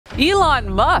Elon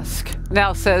Musk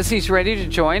now says he's ready to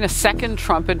join a second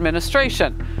Trump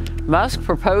administration. Musk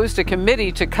proposed a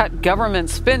committee to cut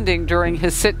government spending during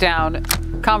his sit-down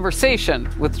conversation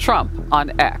with Trump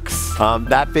on X.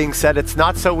 That being said, it's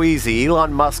not so easy.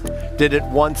 Elon Musk did it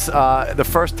once the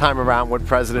first time around with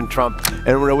President Trump,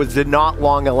 and it did not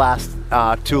last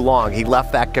too long. He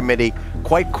left that committee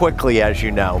quite quickly, as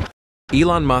you know.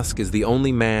 Elon Musk is the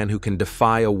only man who can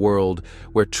defy a world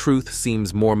where truth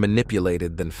seems more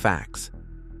manipulated than facts.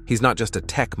 He's not just a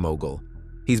tech mogul.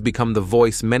 He's become the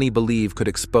voice many believe could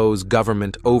expose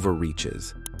government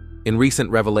overreaches. In recent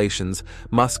revelations,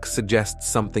 Musk suggests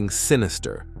something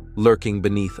sinister lurking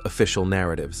beneath official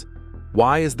narratives.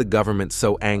 Why is the government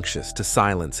so anxious to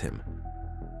silence him?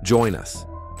 Join us.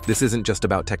 This isn't just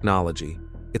about technology.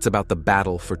 It's about the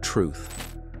battle for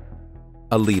truth.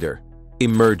 A leader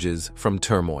emerges from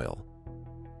turmoil.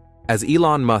 As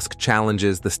Elon Musk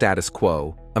challenges the status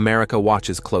quo, America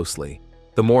watches closely.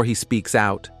 The more he speaks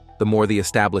out, the more the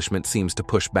establishment seems to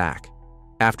push back.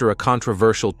 After a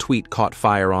controversial tweet caught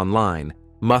fire online,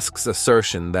 Musk's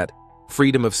assertion that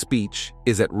freedom of speech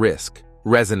is at risk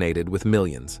resonated with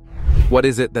millions. What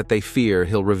is it that they fear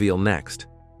he'll reveal next?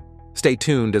 Stay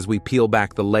tuned as we peel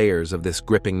back the layers of this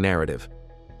gripping narrative.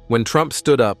 When Trump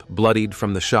stood up, bloodied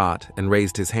from the shot, and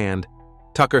raised his hand,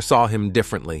 Tucker saw him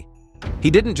differently.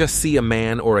 He didn't just see a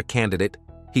man or a candidate,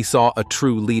 he saw a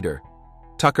true leader.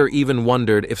 Tucker even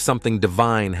wondered if something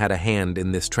divine had a hand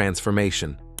in this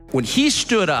transformation. When he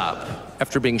stood up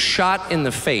after being shot in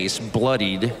the face,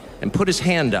 bloodied, and put his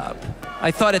hand up,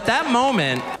 I thought at that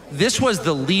moment, this was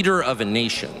the leader of a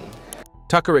nation.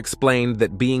 Tucker explained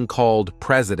that being called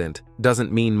president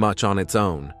doesn't mean much on its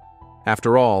own.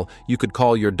 After all, you could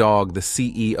call your dog the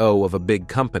CEO of a big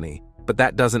company, but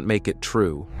that doesn't make it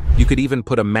true. You could even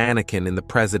put a mannequin in the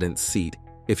president's seat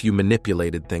if you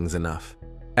manipulated things enough.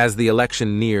 As the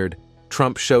election neared,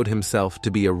 Trump showed himself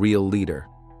to be a real leader.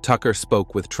 Tucker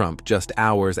spoke with Trump just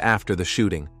hours after the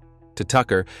shooting. To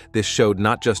Tucker, this showed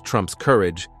not just Trump's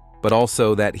courage, but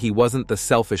also that he wasn't the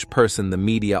selfish person the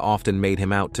media often made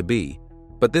him out to be.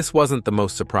 But this wasn't the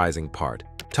most surprising part.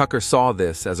 Tucker saw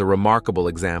this as a remarkable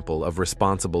example of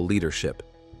responsible leadership,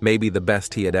 maybe the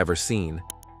best he had ever seen.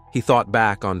 He thought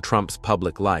back on Trump's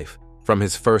public life, from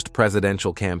his first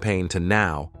presidential campaign to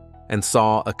now, and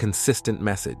saw a consistent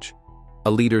message.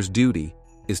 A leader's duty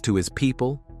is to his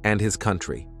people and his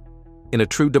country. In a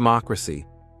true democracy,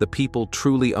 the people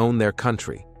truly own their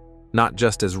country, not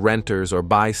just as renters or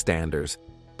bystanders,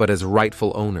 but as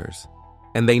rightful owners.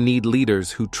 And they need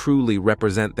leaders who truly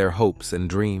represent their hopes and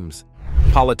dreams.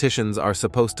 Politicians are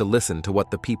supposed to listen to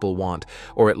what the people want,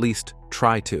 or at least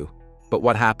try to. But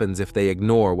what happens if they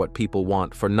ignore what people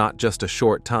want for not just a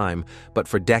short time, but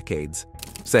for decades?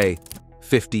 Say,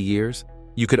 50 years?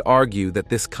 You could argue that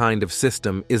this kind of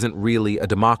system isn't really a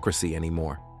democracy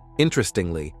anymore.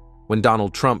 Interestingly, when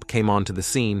Donald Trump came onto the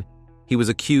scene, he was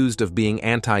accused of being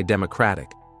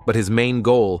anti-democratic, but his main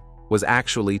goal was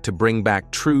actually to bring back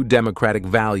true democratic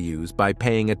values by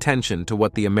paying attention to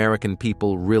what the American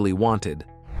people really wanted.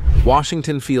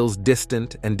 Washington feels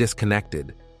distant and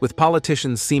disconnected, with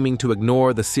politicians seeming to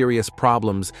ignore the serious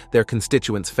problems their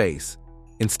constituents face.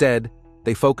 Instead,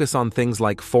 they focus on things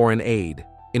like foreign aid.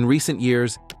 In recent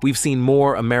years, we've seen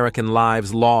more American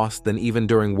lives lost than even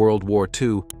during World War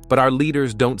II, but our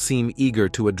leaders don't seem eager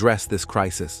to address this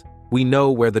crisis. We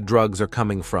know where the drugs are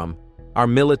coming from. Our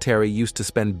military used to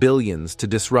spend billions to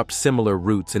disrupt similar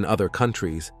routes in other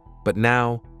countries, but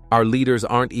now, our leaders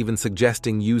aren't even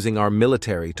suggesting using our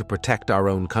military to protect our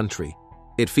own country.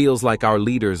 It feels like our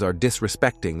leaders are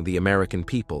disrespecting the American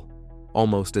people,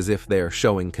 almost as if they're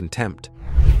showing contempt.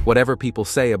 Whatever people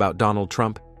say about Donald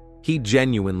Trump, he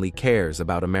genuinely cares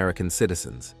about American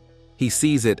citizens. He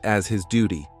sees it as his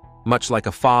duty, much like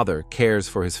a father cares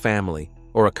for his family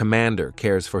or a commander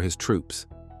cares for his troops.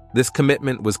 This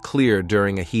commitment was clear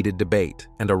during a heated debate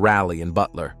and a rally in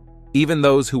Butler. Even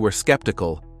those who were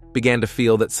skeptical began to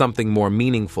feel that something more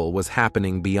meaningful was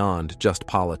happening beyond just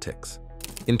politics.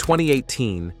 In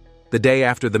 2018, the day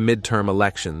after the midterm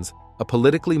elections, a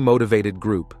politically motivated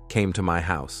group came to my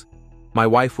house. My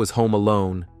wife was home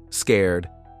alone, scared,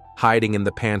 hiding in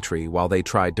the pantry while they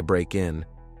tried to break in.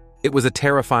 It was a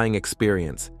terrifying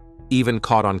experience, even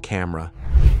caught on camera.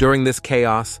 During this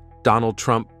chaos, Donald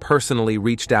Trump personally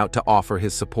reached out to offer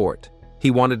his support. He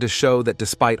wanted to show that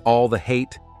despite all the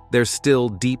hate, there's still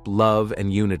deep love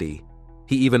and unity.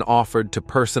 He even offered to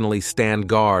personally stand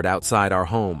guard outside our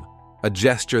home, a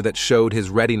gesture that showed his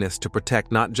readiness to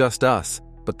protect not just us,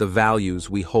 but the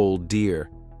values we hold dear.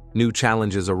 New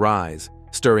challenges arise,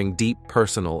 stirring deep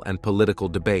personal and political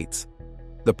debates.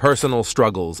 The personal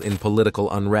struggles in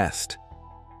political unrest.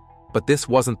 But this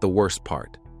wasn't the worst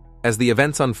part. As the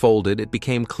events unfolded, it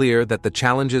became clear that the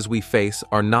challenges we face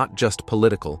are not just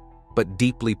political, but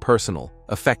deeply personal,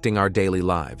 affecting our daily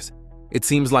lives. It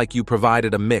seems like you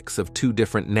provided a mix of two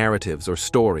different narratives or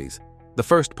stories. The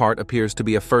first part appears to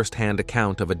be a first-hand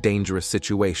account of a dangerous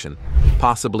situation,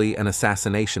 possibly an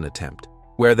assassination attempt,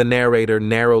 where the narrator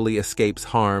narrowly escapes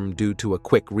harm due to a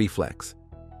quick reflex.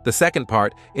 The second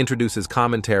part introduces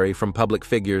commentary from public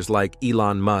figures like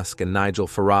Elon Musk and Nigel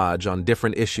Farage on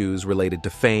different issues related to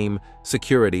fame,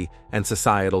 security, and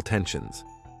societal tensions.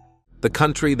 The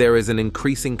country, there is an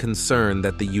increasing concern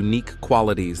that the unique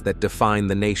qualities that define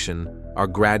the nation are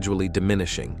gradually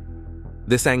diminishing.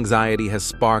 This anxiety has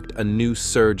sparked a new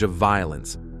surge of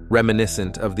violence,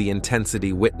 reminiscent of the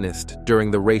intensity witnessed during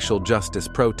the racial justice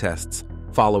protests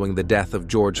following the death of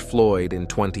George Floyd in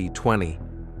 2020.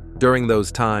 During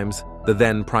those times, the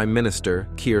then Prime Minister,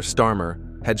 Keir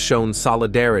Starmer, had shown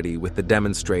solidarity with the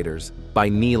demonstrators by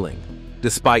kneeling,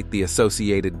 despite the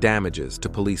associated damages to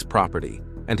police property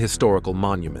and historical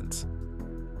monuments.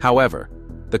 However,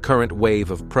 the current wave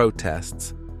of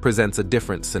protests presents a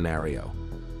different scenario.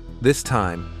 This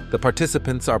time, the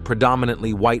participants are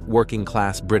predominantly white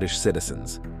working-class British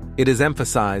citizens. It is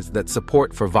emphasized that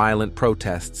support for violent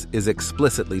protests is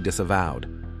explicitly disavowed.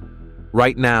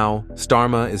 Right now,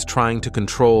 Starmer is trying to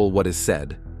control what is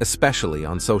said, especially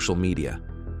on social media.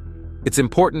 It's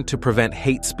important to prevent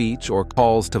hate speech or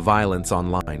calls to violence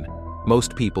online.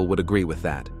 Most people would agree with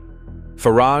that.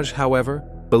 Farage, however,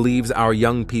 believes our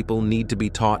young people need to be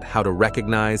taught how to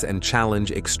recognize and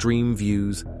challenge extreme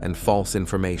views and false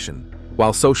information.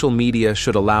 While social media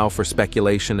should allow for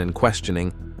speculation and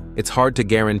questioning, it's hard to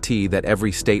guarantee that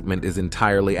every statement is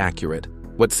entirely accurate.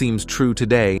 What seems true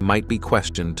today might be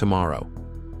questioned tomorrow.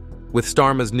 With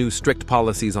Starmer's new strict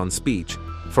policies on speech,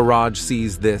 Farage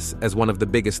sees this as one of the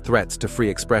biggest threats to free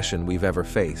expression we've ever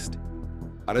faced.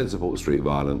 I don't support street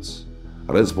violence.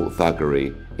 I don't support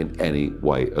thuggery in any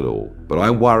way at all. But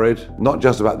I'm worried not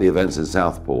just about the events in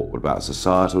Southport, but about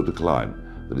societal decline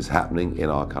that is happening in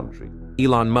our country.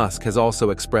 Elon Musk has also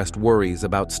expressed worries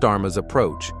about Starmer's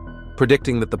approach,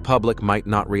 predicting that the public might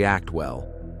not react well.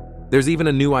 There's even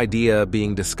a new idea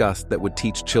being discussed that would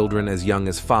teach children as young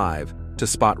as 5 to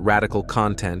spot radical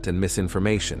content and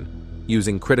misinformation,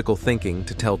 using critical thinking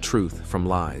to tell truth from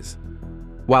lies.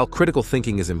 While critical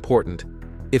thinking is important,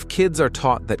 if kids are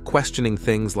taught that questioning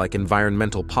things like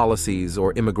environmental policies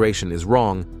or immigration is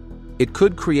wrong, it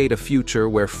could create a future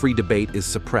where free debate is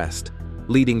suppressed,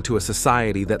 leading to a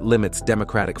society that limits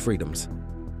democratic freedoms.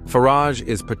 Farage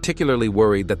is particularly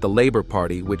worried that the Labour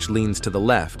Party, which leans to the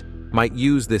left, might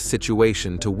use this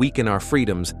situation to weaken our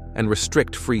freedoms and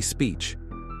restrict free speech.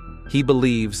 He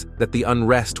believes that the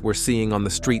unrest we're seeing on the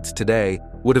streets today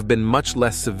would have been much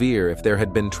less severe if there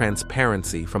had been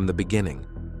transparency from the beginning.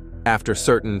 After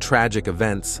certain tragic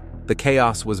events, the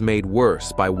chaos was made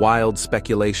worse by wild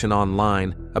speculation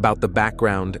online about the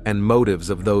background and motives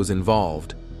of those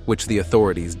involved, which the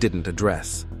authorities didn't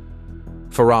address.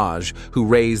 Farage, who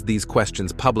raised these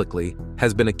questions publicly,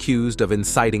 has been accused of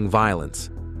inciting violence,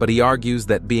 but he argues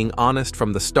that being honest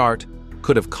from the start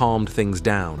could have calmed things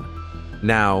down.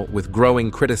 Now, with growing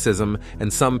criticism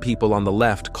and some people on the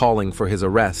left calling for his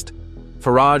arrest,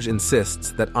 Farage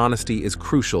insists that honesty is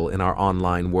crucial in our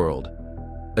online world.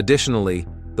 Additionally,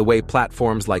 the way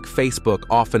platforms like Facebook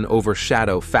often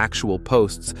overshadow factual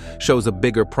posts shows a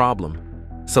bigger problem: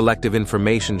 selective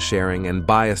information sharing and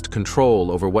biased control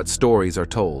over what stories are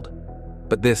told.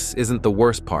 But this isn't the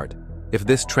worst part. If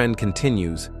this trend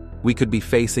continues, we could be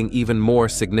facing even more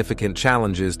significant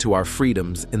challenges to our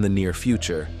freedoms in the near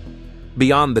future.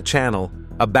 Beyond the channel,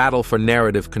 a battle for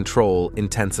narrative control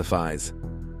intensifies.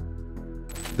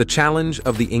 The challenge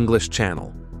of the English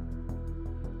Channel.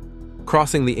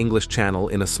 Crossing the English Channel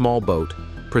in a small boat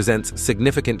presents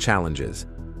significant challenges,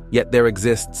 yet there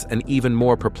exists an even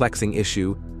more perplexing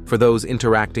issue for those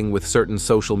interacting with certain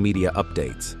social media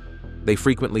updates. They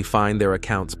frequently find their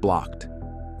accounts blocked.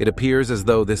 It appears as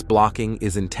though this blocking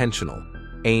is intentional,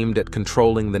 aimed at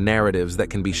controlling the narratives that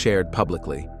can be shared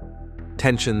publicly.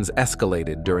 Tensions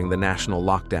escalated during the national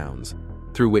lockdowns,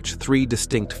 through which 3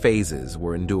 distinct phases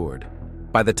were endured.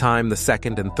 By the time the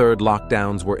second and third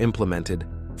lockdowns were implemented,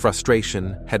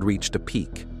 frustration had reached a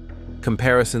peak.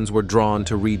 Comparisons were drawn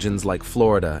to regions like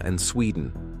Florida and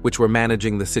Sweden, which were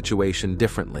managing the situation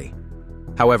differently.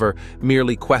 However,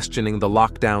 merely questioning the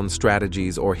lockdown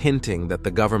strategies or hinting that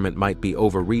the government might be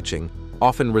overreaching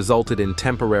often resulted in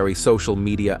temporary social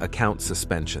media account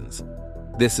suspensions.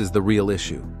 This is the real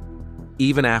issue.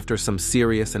 Even after some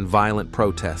serious and violent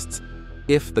protests,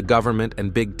 if the government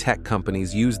and big tech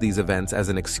companies use these events as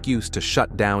an excuse to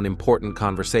shut down important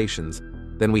conversations,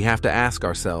 then we have to ask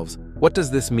ourselves, what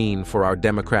does this mean for our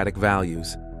democratic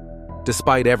values?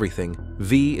 Despite everything,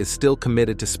 V is still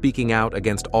committed to speaking out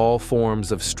against all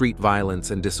forms of street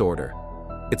violence and disorder.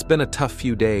 It's been a tough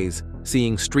few days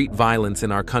seeing street violence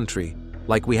in our country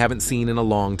like we haven't seen in a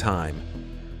long time.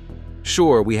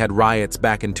 Sure, we had riots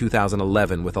back in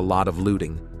 2011 with a lot of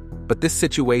looting, but this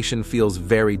situation feels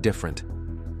very different.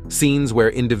 Scenes where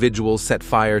individuals set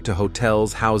fire to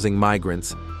hotels housing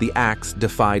migrants, the acts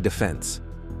defy defense.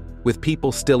 With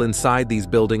people still inside these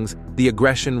buildings, the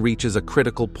aggression reaches a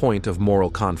critical point of moral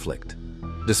conflict.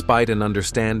 Despite an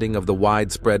understanding of the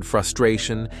widespread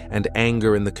frustration and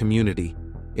anger in the community,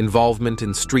 involvement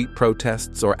in street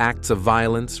protests or acts of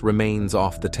violence remains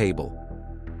off the table.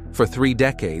 For 3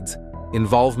 decades,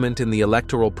 involvement in the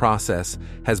electoral process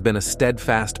has been a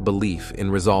steadfast belief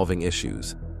in resolving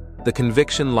issues. The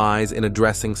conviction lies in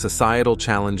addressing societal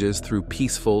challenges through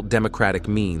peaceful, democratic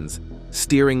means,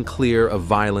 steering clear of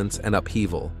violence and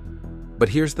upheaval. But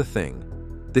here's the thing.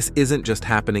 This isn't just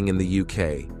happening in the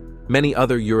UK. Many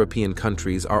other European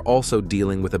countries are also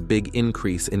dealing with a big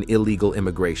increase in illegal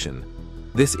immigration.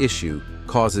 This issue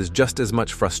causes just as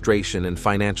much frustration and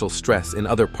financial stress in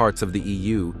other parts of the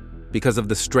EU because of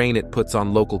the strain it puts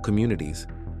on local communities.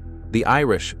 The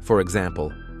Irish, for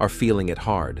example, are feeling it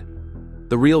hard.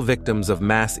 The real victims of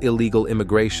mass illegal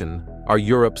immigration are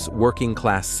Europe's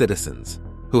working-class citizens,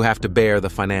 who have to bear the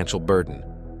financial burden,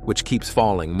 which keeps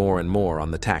falling more and more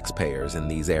on the taxpayers in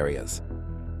these areas.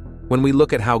 When we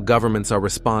look at how governments are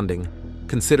responding,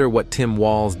 consider what Tim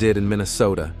Walz did in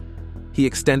Minnesota. He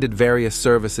extended various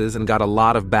services and got a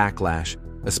lot of backlash,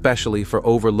 especially for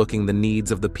overlooking the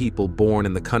needs of the people born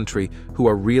in the country who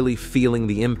are really feeling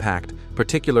the impact,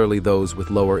 particularly those with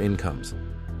lower incomes.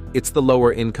 It's the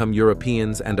lower-income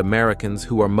Europeans and Americans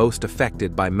who are most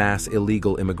affected by mass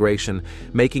illegal immigration,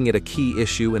 making it a key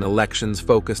issue in elections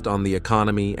focused on the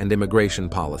economy and immigration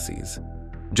policies.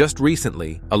 Just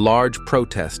recently, a large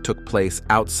protest took place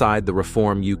outside the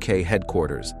Reform UK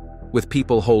headquarters, with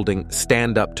people holding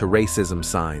 "Stand Up to Racism"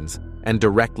 signs and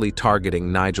directly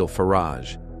targeting Nigel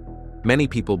Farage. Many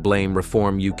people blame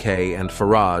Reform UK and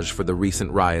Farage for the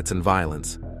recent riots and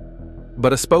violence.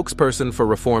 But a spokesperson for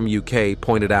Reform UK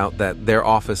pointed out that their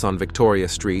office on Victoria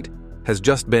Street has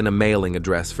just been a mailing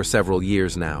address for several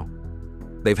years now.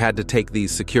 They've had to take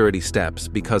these security steps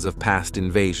because of past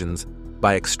invasions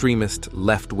by extremist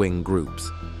left-wing groups,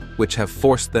 which have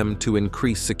forced them to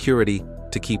increase security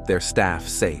to keep their staff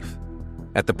safe.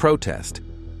 At the protest,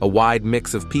 a wide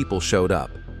mix of people showed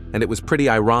up, and it was pretty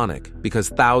ironic because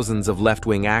thousands of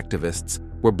left-wing activists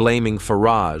were blaming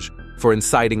Farage for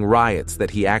inciting riots that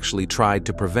he actually tried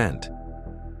to prevent.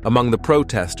 Among the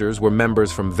protesters were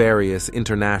members from various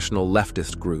international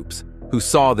leftist groups who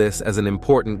saw this as an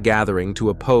important gathering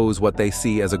to oppose what they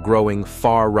see as a growing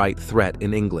far-right threat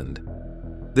in England.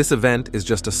 This event is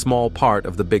just a small part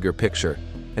of the bigger picture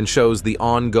and shows the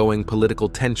ongoing political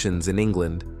tensions in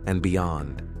England and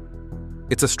beyond.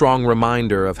 It's a strong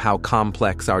reminder of how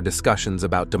complex our discussions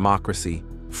about democracy,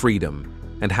 freedom,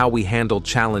 and how we handle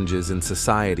challenges in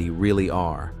society really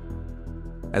are.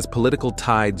 As political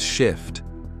tides shift,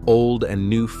 old and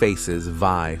new faces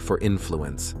vie for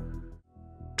influence.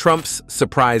 Trump's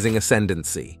surprising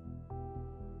ascendancy.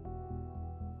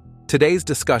 Today's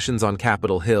discussions on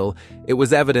Capitol Hill, it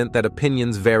was evident that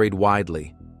opinions varied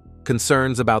widely.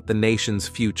 Concerns about the nation's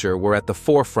future were at the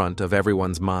forefront of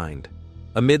everyone's mind.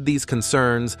 Amid these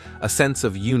concerns, a sense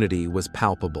of unity was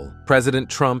palpable. President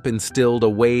Trump instilled a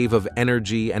wave of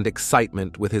energy and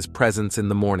excitement with his presence in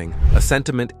the morning, a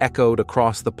sentiment echoed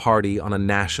across the party on a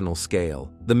national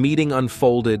scale. The meeting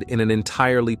unfolded in an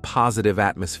entirely positive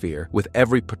atmosphere, with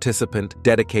every participant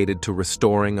dedicated to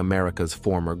restoring America's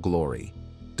former glory.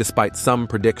 Despite some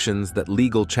predictions that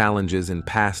legal challenges in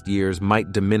past years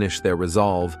might diminish their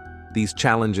resolve, these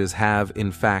challenges have,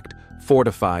 in fact,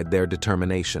 fortified their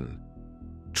determination.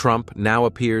 Trump now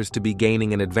appears to be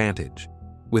gaining an advantage.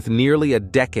 With nearly a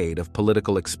decade of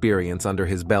political experience under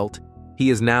his belt, he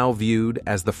is now viewed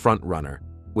as the frontrunner,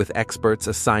 with experts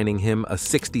assigning him a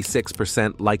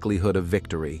 66% likelihood of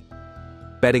victory.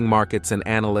 Betting markets and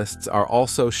analysts are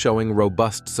also showing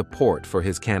robust support for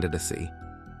his candidacy.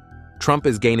 Trump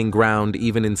is gaining ground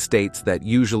even in states that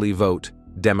usually vote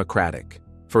Democratic.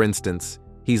 For instance,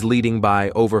 he's leading by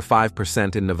over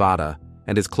 5% in Nevada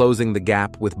and is closing the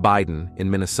gap with Biden in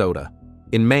Minnesota.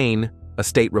 In Maine, a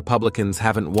state Republicans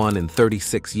haven't won in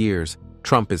 36 years,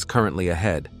 Trump is currently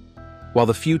ahead. While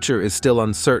the future is still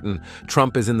uncertain,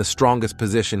 Trump is in the strongest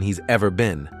position he's ever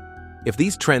been. If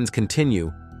these trends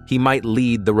continue, he might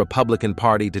lead the Republican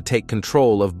Party to take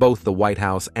control of both the White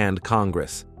House and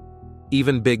Congress.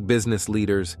 Even big business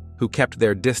leaders, who kept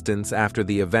their distance after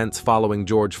the events following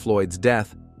George Floyd's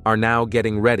death, are now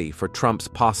getting ready for Trump's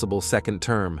possible second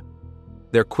term.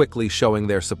 They're quickly showing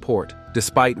their support,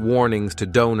 despite warnings to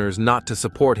donors not to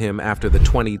support him after the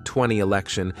 2020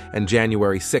 election and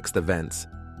January 6th events.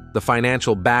 The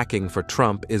financial backing for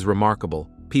Trump is remarkable.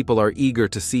 People are eager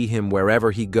to see him wherever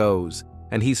he goes,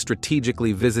 and he's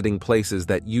strategically visiting places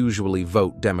that usually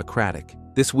vote Democratic.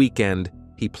 This weekend,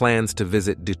 he plans to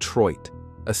visit Detroit,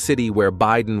 a city where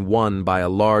Biden won by a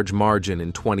large margin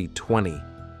in 2020.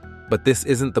 But this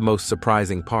isn't the most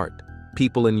surprising part.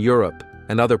 People in Europe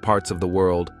and other parts of the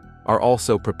world are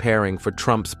also preparing for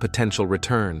Trump's potential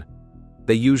return.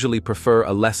 They usually prefer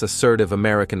a less assertive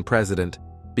American president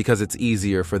because it's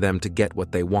easier for them to get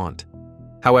what they want.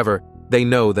 However, they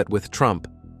know that with Trump,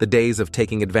 the days of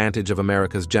taking advantage of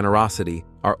America's generosity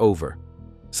are over.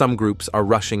 Some groups are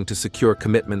rushing to secure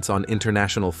commitments on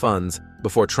international funds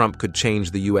before Trump could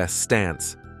change the U.S.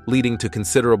 stance, leading to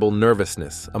considerable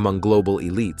nervousness among global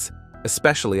elites,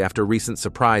 especially after recent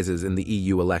surprises in the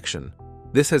EU election.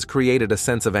 This has created a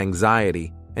sense of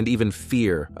anxiety and even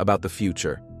fear about the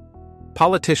future.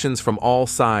 Politicians from all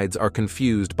sides are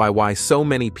confused by why so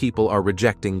many people are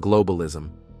rejecting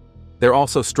globalism. They're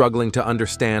also struggling to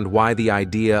understand why the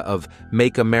idea of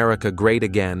 "Make America Great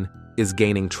Again" is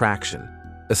gaining traction,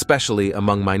 especially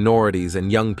among minorities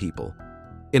and young people.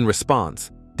 In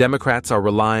response, Democrats are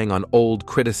relying on old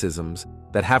criticisms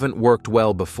that haven't worked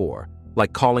well before,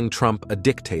 like calling Trump a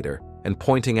dictator and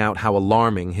pointing out how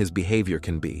alarming his behavior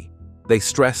can be. They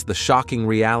stress the shocking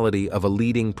reality of a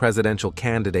leading presidential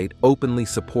candidate openly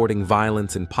supporting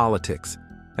violence in politics,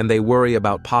 and they worry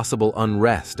about possible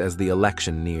unrest as the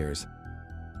election nears.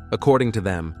 According to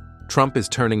them, Trump is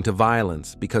turning to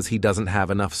violence because he doesn't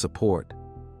have enough support.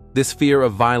 This fear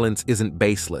of violence isn't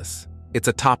baseless. It's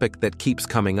a topic that keeps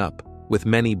coming up, with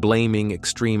many blaming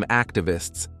extreme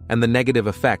activists and the negative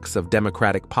effects of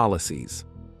Democratic policies.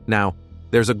 Now,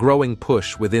 there's a growing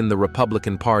push within the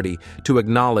Republican Party to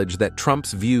acknowledge that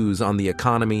Trump's views on the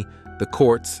economy, the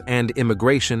courts, and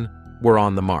immigration were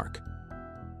on the mark.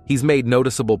 He's made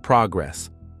noticeable progress,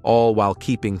 all while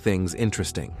keeping things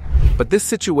interesting. But this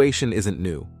situation isn't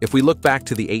new. If we look back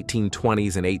to the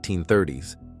 1820s and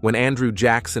 1830s, when Andrew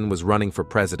Jackson was running for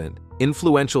president,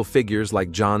 influential figures like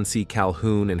John C.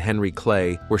 Calhoun and Henry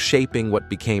Clay were shaping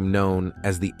what became known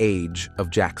as the Age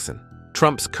of Jackson.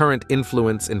 Trump's current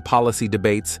influence in policy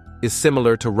debates is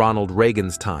similar to Ronald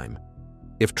Reagan's time.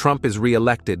 If Trump is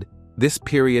re-elected, this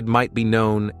period might be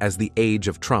known as the Age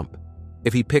of Trump.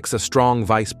 If he picks a strong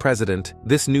vice president,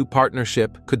 this new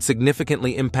partnership could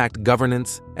significantly impact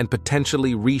governance and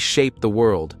potentially reshape the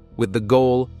world, with the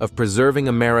goal of preserving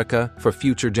America for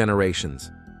future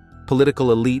generations. Political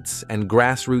elites and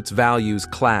grassroots values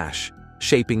clash,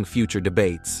 shaping future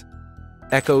debates.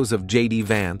 Echoes of J.D.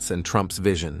 Vance and Trump's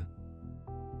vision.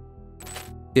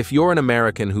 If you're an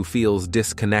American who feels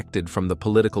disconnected from the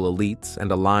political elites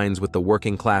and aligns with the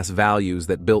working-class values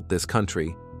that built this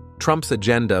country, Trump's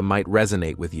agenda might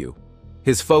resonate with you.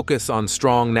 His focus on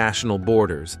strong national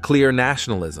borders, clear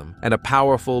nationalism, and a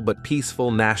powerful but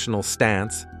peaceful national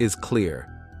stance is clear.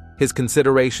 His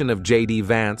consideration of J.D.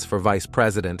 Vance for vice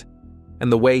president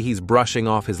and the way he's brushing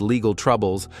off his legal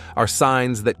troubles are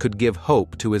signs that could give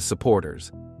hope to his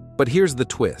supporters. But here's the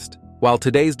twist. While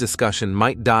today's discussion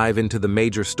might dive into the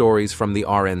major stories from the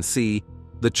RNC,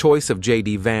 the choice of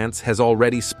J.D. Vance has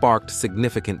already sparked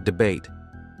significant debate.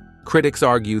 Critics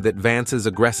argue that Vance's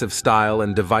aggressive style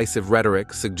and divisive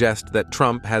rhetoric suggest that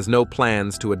Trump has no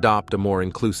plans to adopt a more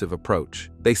inclusive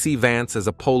approach. They see Vance as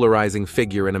a polarizing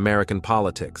figure in American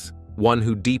politics, one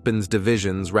who deepens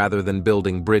divisions rather than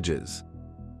building bridges.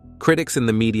 Critics in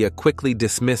the media quickly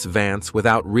dismiss Vance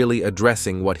without really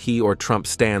addressing what he or Trump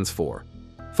stands for,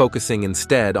 focusing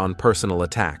instead on personal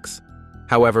attacks.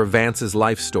 However, Vance's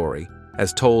life story,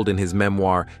 as told in his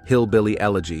memoir Hillbilly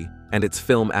Elegy and its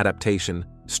film adaptation,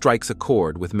 strikes a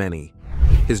chord with many.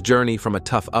 His journey from a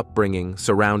tough upbringing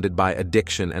surrounded by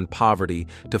addiction and poverty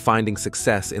to finding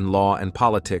success in law and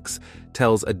politics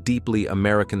tells a deeply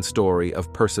American story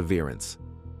of perseverance.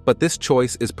 But this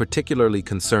choice is particularly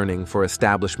concerning for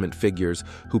establishment figures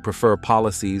who prefer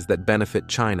policies that benefit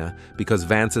China because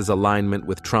Vance's alignment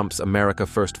with Trump's America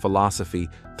First philosophy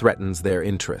threatens their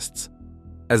interests.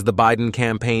 As the Biden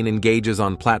campaign engages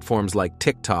on platforms like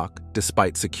TikTok,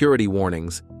 despite security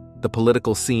warnings, the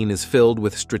political scene is filled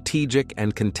with strategic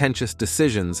and contentious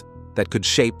decisions that could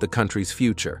shape the country's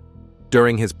future.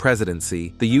 During his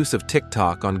presidency, the use of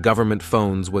TikTok on government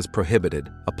phones was prohibited,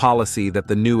 a policy that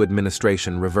the new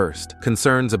administration reversed.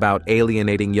 Concerns about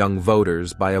alienating young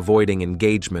voters by avoiding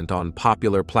engagement on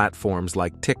popular platforms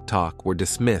like TikTok were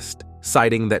dismissed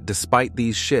citing that despite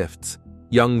these shifts,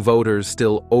 young voters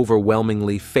still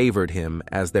overwhelmingly favored him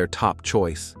as their top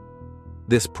choice.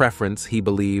 This preference, he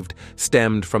believed,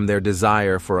 stemmed from their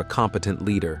desire for a competent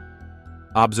leader.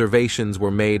 Observations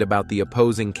were made about the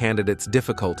opposing candidate's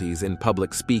difficulties in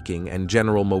public speaking and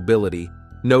general mobility,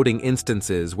 noting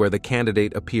instances where the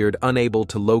candidate appeared unable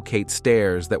to locate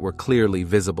stairs that were clearly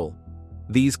visible.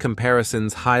 These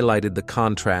comparisons highlighted the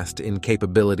contrast in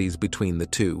capabilities between the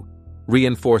two,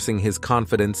 reinforcing his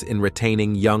confidence in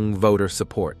retaining young voter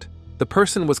support. The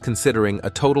person was considering a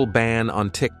total ban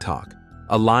on TikTok,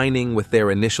 aligning with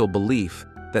their initial belief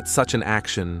that such an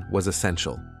action was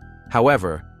essential.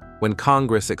 However, when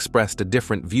Congress expressed a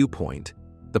different viewpoint,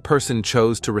 the person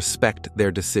chose to respect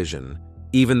their decision,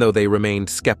 even though they remained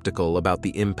skeptical about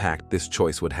the impact this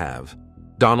choice would have.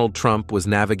 Donald Trump was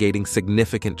navigating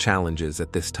significant challenges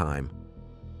at this time.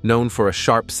 Known for a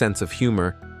sharp sense of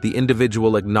humor, the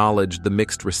individual acknowledged the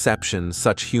mixed reception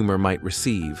such humor might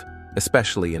receive,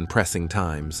 especially in pressing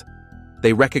times.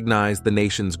 They recognized the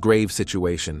nation's grave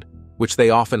situation, which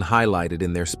they often highlighted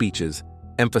in their speeches,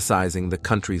 emphasizing the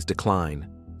country's decline.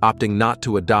 Opting not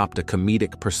to adopt a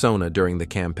comedic persona during the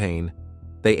campaign,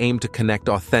 they aimed to connect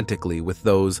authentically with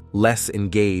those less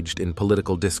engaged in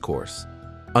political discourse,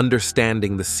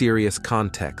 understanding the serious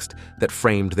context that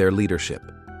framed their leadership.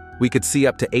 We could see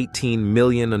up to 18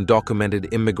 million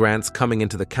undocumented immigrants coming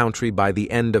into the country by the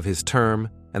end of his term,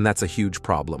 and that's a huge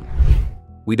problem.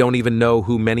 We don't even know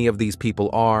who many of these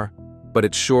people are, but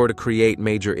it's sure to create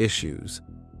major issues.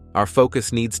 Our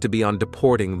focus needs to be on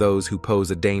deporting those who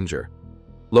pose a danger.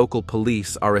 Local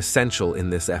police are essential in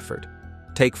this effort.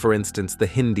 Take, for instance, the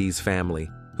Hindi's family,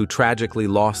 who tragically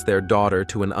lost their daughter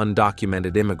to an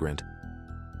undocumented immigrant.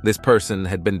 This person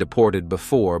had been deported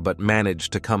before but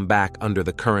managed to come back under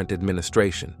the current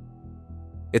administration.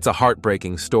 It's a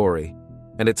heartbreaking story,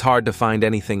 and it's hard to find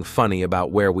anything funny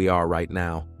about where we are right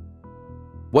now.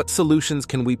 What solutions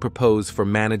can we propose for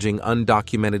managing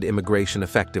undocumented immigration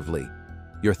effectively?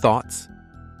 Your thoughts?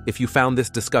 If you found this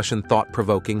discussion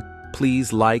thought-provoking,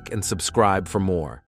 please like and subscribe for more.